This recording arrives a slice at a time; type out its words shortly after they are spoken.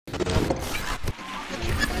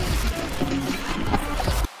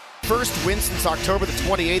first win since October the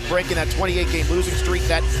 28th, breaking that 28-game losing streak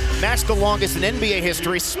that matched the longest in NBA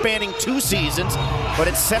history, spanning 2 seasons, but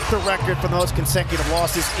it set the record for the most consecutive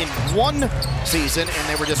losses in 1 season, and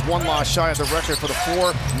they were just 1 loss shy of the record for the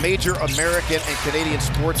 4 major American and Canadian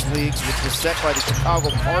sports leagues, which was set by the Chicago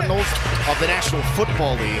Cardinals of the National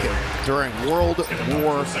Football League during World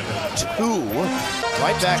War II.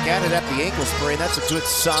 Right back at it at the ankle sprain. That's a good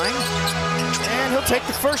sign. And he'll take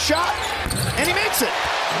the first shot, and he makes it.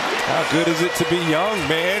 How good is it to be young,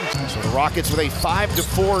 man? So the Rockets with a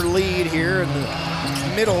 5-4 lead here in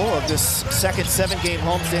the middle of this second 7-game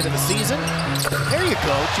homestand of the season. There you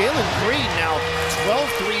go, Jalen Green now 12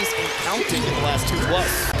 threes and counting in the last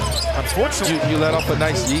 2+. Unfortunately, you let off a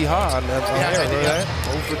nice yeehaw on that. Yeah.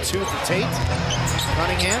 Over 2 for Tate.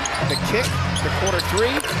 Cunningham, the kick, the corner 3,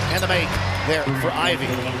 and the make there for Ivy.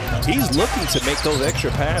 He's looking to make those extra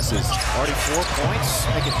passes. Already 4 points,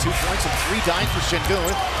 making 2 points and 3 dimes for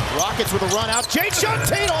Şengün. Rockets with a run out. Jake shot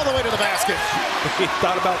Tate all the way to the basket. He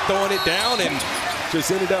thought about throwing it down and just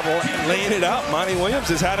ended up laying it out. Monty Williams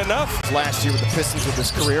has had enough. Last year with the Pistons with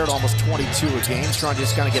his career at almost 22 a game, trying to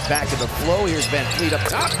just kind of get back to the flow. Here's Van Fleet up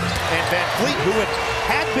top. And Van Fleet, who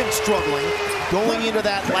had been struggling going into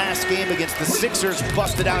that last game against the Sixers,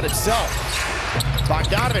 busted out himself.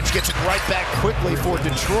 Bogdanovich gets it right back quickly for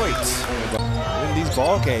Detroit. In these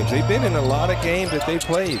ball games, they've been in a lot of games that they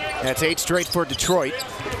played. That's 8 straight for Detroit.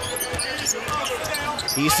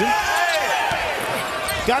 Eason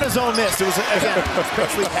got his own miss. It was, again,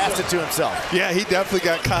 especially passed it to himself. Yeah, he definitely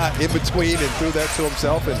got caught in between and threw that to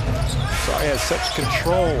himself. And so he has such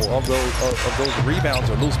control of those rebounds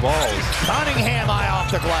or loose balls. Cunningham eye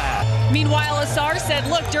off the glass. Meanwhile, Asar said,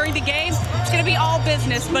 look, during the game, it's going to be all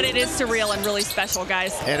business, but it is surreal and really special,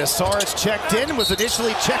 guys. And Asar is checked in, was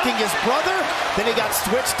initially checking his brother, then he got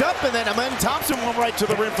switched up, and then Amen Thompson went right to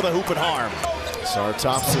the rim for the hoop and harm. Asar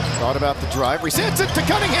Thompson thought about the drive, resends it to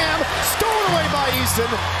Cunningham, stolen away by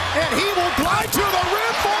Eason, and he will glide to the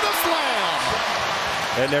rim for the slam.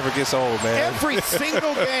 That never gets old, man. Every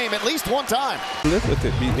single game, at least one time. Live with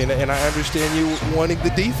it, and I understand you wanting the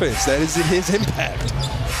defense. That is his impact.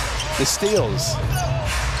 The steals.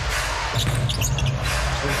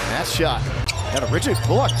 And that shot. And Richard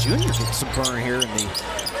Bullock Jr. gets some burn here in the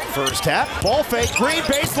first half. Ball fake, Green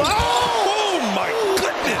baseline. Oh my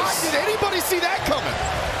goodness! Did anybody see that coming?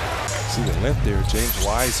 See the length there, James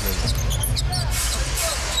Wiseman.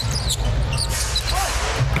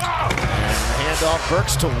 And handoff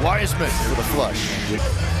Burks to Wiseman for the flush.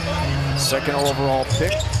 Second overall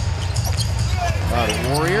pick by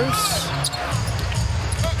the Warriors.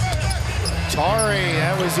 Tari,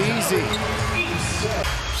 that was easy.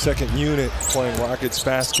 Second unit playing Rockets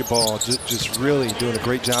basketball, just really doing a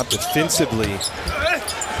great job defensively.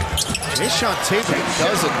 Jae'Sean Tate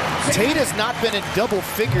doesn't. Tate has not been in double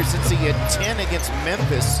figures since he had 10 against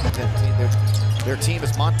Memphis. Their team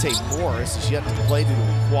is Monte Morris is yet to play due to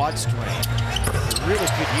a quad strain. They really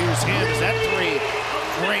could use him as that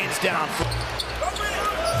 3 rains down.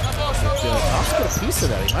 Tom's got a piece of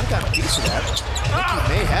that. He might have got a piece of that. I think he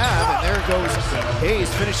may have, and there goes Hayes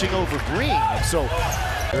finishing over Green. So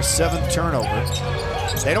their 7th turnover.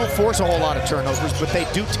 They don't force a whole lot of turnovers, but they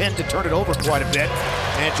do tend to turn it over quite a bit.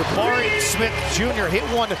 And Jabari Smith Jr. hit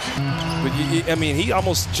one. But I mean, he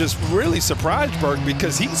almost just really surprised Burke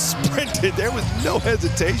because he sprinted. There was no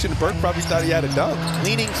hesitation. Burke probably thought he had a dunk.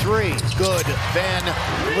 Leaning 3, good. Van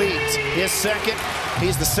Fleet, his second.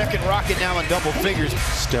 He's the second Rocket now in double figures.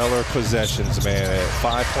 Stellar possessions, man. A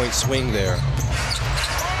 5-point swing there.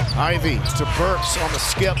 Ivy to Burks on the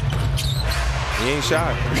skip. He ain't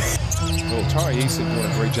shy. Well, Tari Eason doing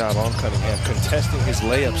a great job on Cunningham, contesting his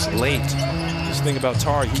layups late. Just think about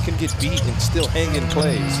Tari, he can get beat and still hang in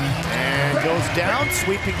plays. And goes down,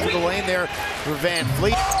 sweeping through the lane there for Van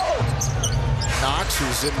Fleet. Knox,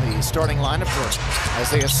 who's in the starting lineup for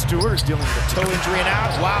Isaiah Stewart, is dealing with a toe injury and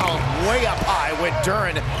out. Wow, way up high went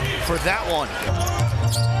Duren for that one.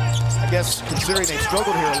 I guess considering they've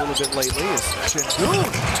struggled here a little bit lately, is Şengün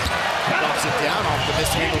bumps it down off the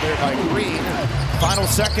mishandle there by Green. Final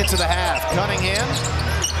seconds of the half. Cunningham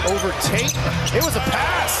over Tate. It was a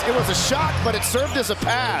pass. It was a shot, but it served as a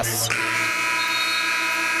pass.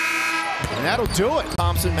 And that'll do it.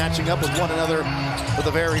 Thompson matching up with one another for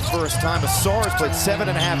the very first time. Asar has played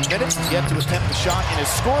 7.5 minutes, yet to attempt a shot and is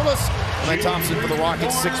scoreless. And Thompson for the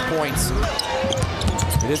Rockets, 6 points.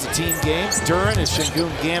 It is a team game. Duren as Şengün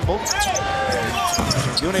gambled.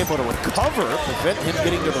 Şengün able to recover, prevent him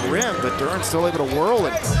getting to the rim, but Duren still able to whirl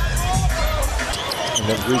it. And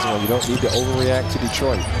that's the reason why you don't need to overreact to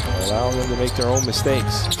Detroit. Allow them to make their own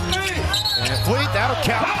mistakes. And Fleet, that'll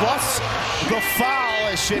count, plus the foul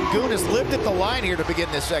as Şengün has lived at the line here to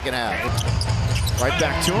begin this second half. Right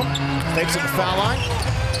back to him, takes it to the foul line,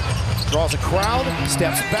 draws a crowd,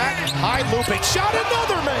 steps back, high looping shot,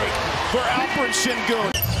 another make for Alperen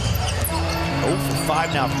Şengün. 0 for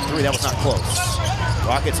 5 now from 3, that was not close.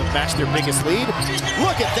 Rockets have matched their biggest lead.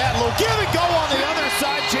 Look at that low give and go on the other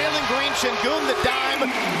side. Jalen Green, Şengün the dime,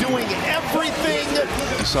 doing everything.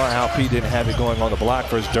 You saw how P didn't have it going on the block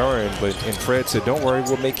versus Duran, and Fred said, don't worry,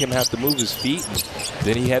 we'll make him have to move his feet. And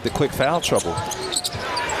then he had the quick foul trouble.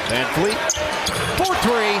 Van Fleet,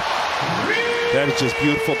 4-3. That is just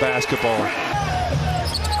beautiful basketball.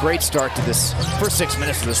 Great start to this first 6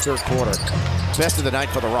 minutes of this third quarter. Best of the night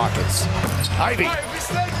for the Rockets. Ivy.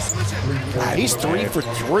 He's 3 for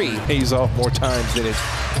 3. Pays off more times than it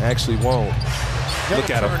actually won't. Look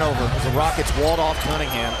at him. Turnover as the Rockets walled off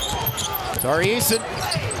Cunningham. Tari Eason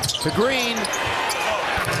to Green.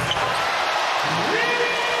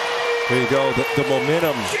 There you go, the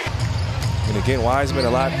momentum. And again, Wiseman a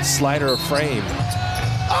lot slighter of frame.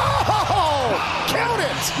 Oh, count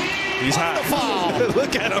it! He's hot.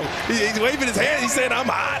 Look at him. He's waving his hand. He's saying, I'm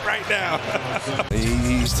hot right now.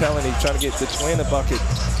 He's trying to get the twin a bucket.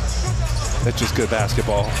 That's just good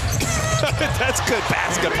basketball. That's good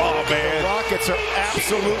basketball, man. The Rockets are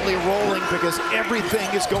absolutely rolling because everything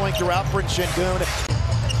is going through Alperen Şengün.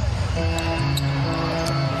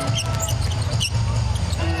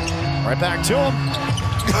 Right back to him.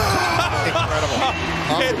 Incredible.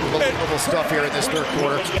 Unbelievable stuff here in this third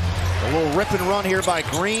quarter. A little rip and run here by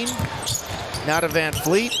Green. Now to Van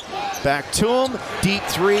Fleet. Back to him. Deep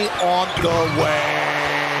 3 on the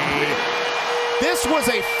way. This was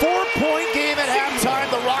a 4-point game at halftime.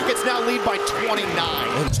 The Rockets now lead by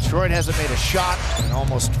 29. Detroit hasn't made a shot in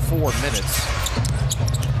almost 4 minutes.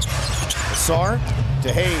 Nassar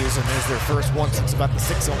to Hayes, and there's their first one since about the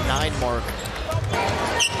 6:09 mark.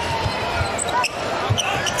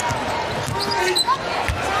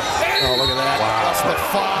 Oh, look at that. Wow. That's the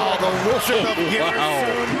foul. The Wizard of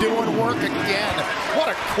Garrison doing work again. What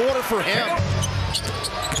a quarter for him.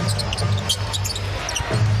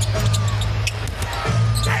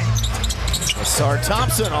 Nassar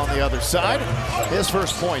Thompson on the other side. His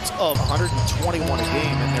first points of 121 a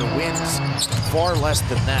game, and their wins far less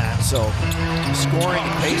than that. So scoring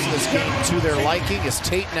and pace of this game to their liking, as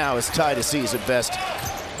Tate now is tied to season best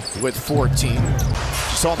with 14.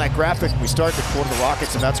 You saw in that graphic when we started the quarter, the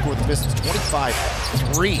Rockets have outscored the Pistons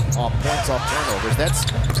 25-3 on points off turnovers. That's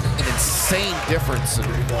an insane difference. And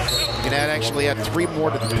you can actually add 3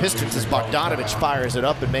 more to the Pistons as Bogdanović fires it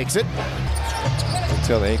up and makes it. You can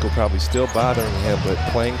tell the ankle probably still bothering him, but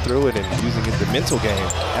playing through it and using it the mental game.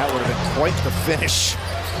 That would have been quite the finish.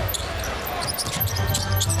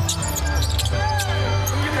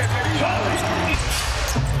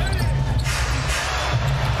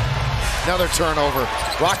 Another turnover.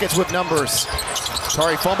 Rockets with numbers.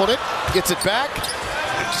 Tari fumbled it, gets it back,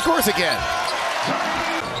 scores again.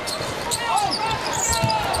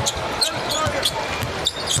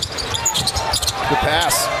 Good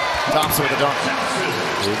pass. Thompson with a dunk.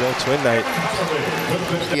 There you go, twin night.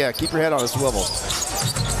 Yeah, keep your head on a swivel.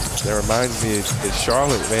 That reminds me of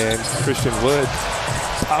Charlotte, man. Christian Wood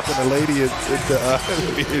popping a lady at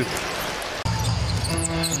the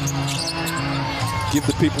give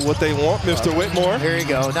the people what they want, Mr. Whitmore. Here you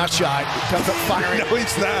go, not shy. Comes up firing. No,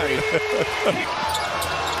 he's not.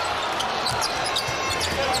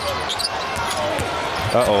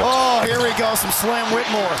 Uh-oh. Oh, here we go, some Slam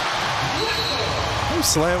Whitmore. Ooh,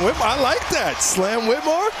 Slam Whitmore, I like that. Slam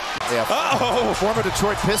Whitmore? Yeah. Uh-oh. Former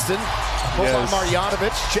Detroit Piston. Boban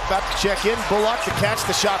Marjanovic about to check in. Bullock to catch,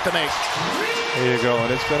 the shot to make. There you go,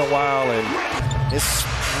 and it's been a while. And his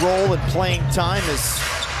role in playing time has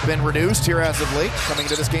been reduced here as of late. Coming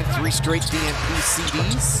into this game, 3 straight DNP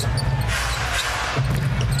CDs.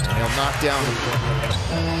 And he'll knock down.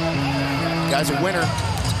 Guy's a winner.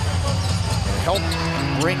 And help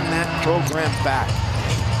bring that program back.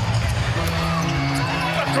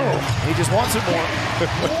 He just wants it more.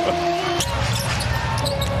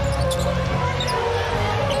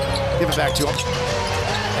 Give it back to him.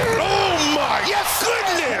 oh my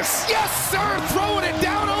goodness! Yes, sir! Throwing it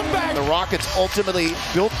down on back. The Rockets ultimately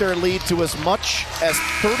built their lead to as much as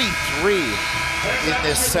 33 in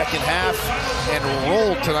this second half and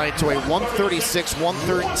rolled tonight to a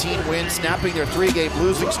 136-113 win, snapping their 3-game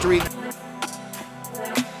losing streak.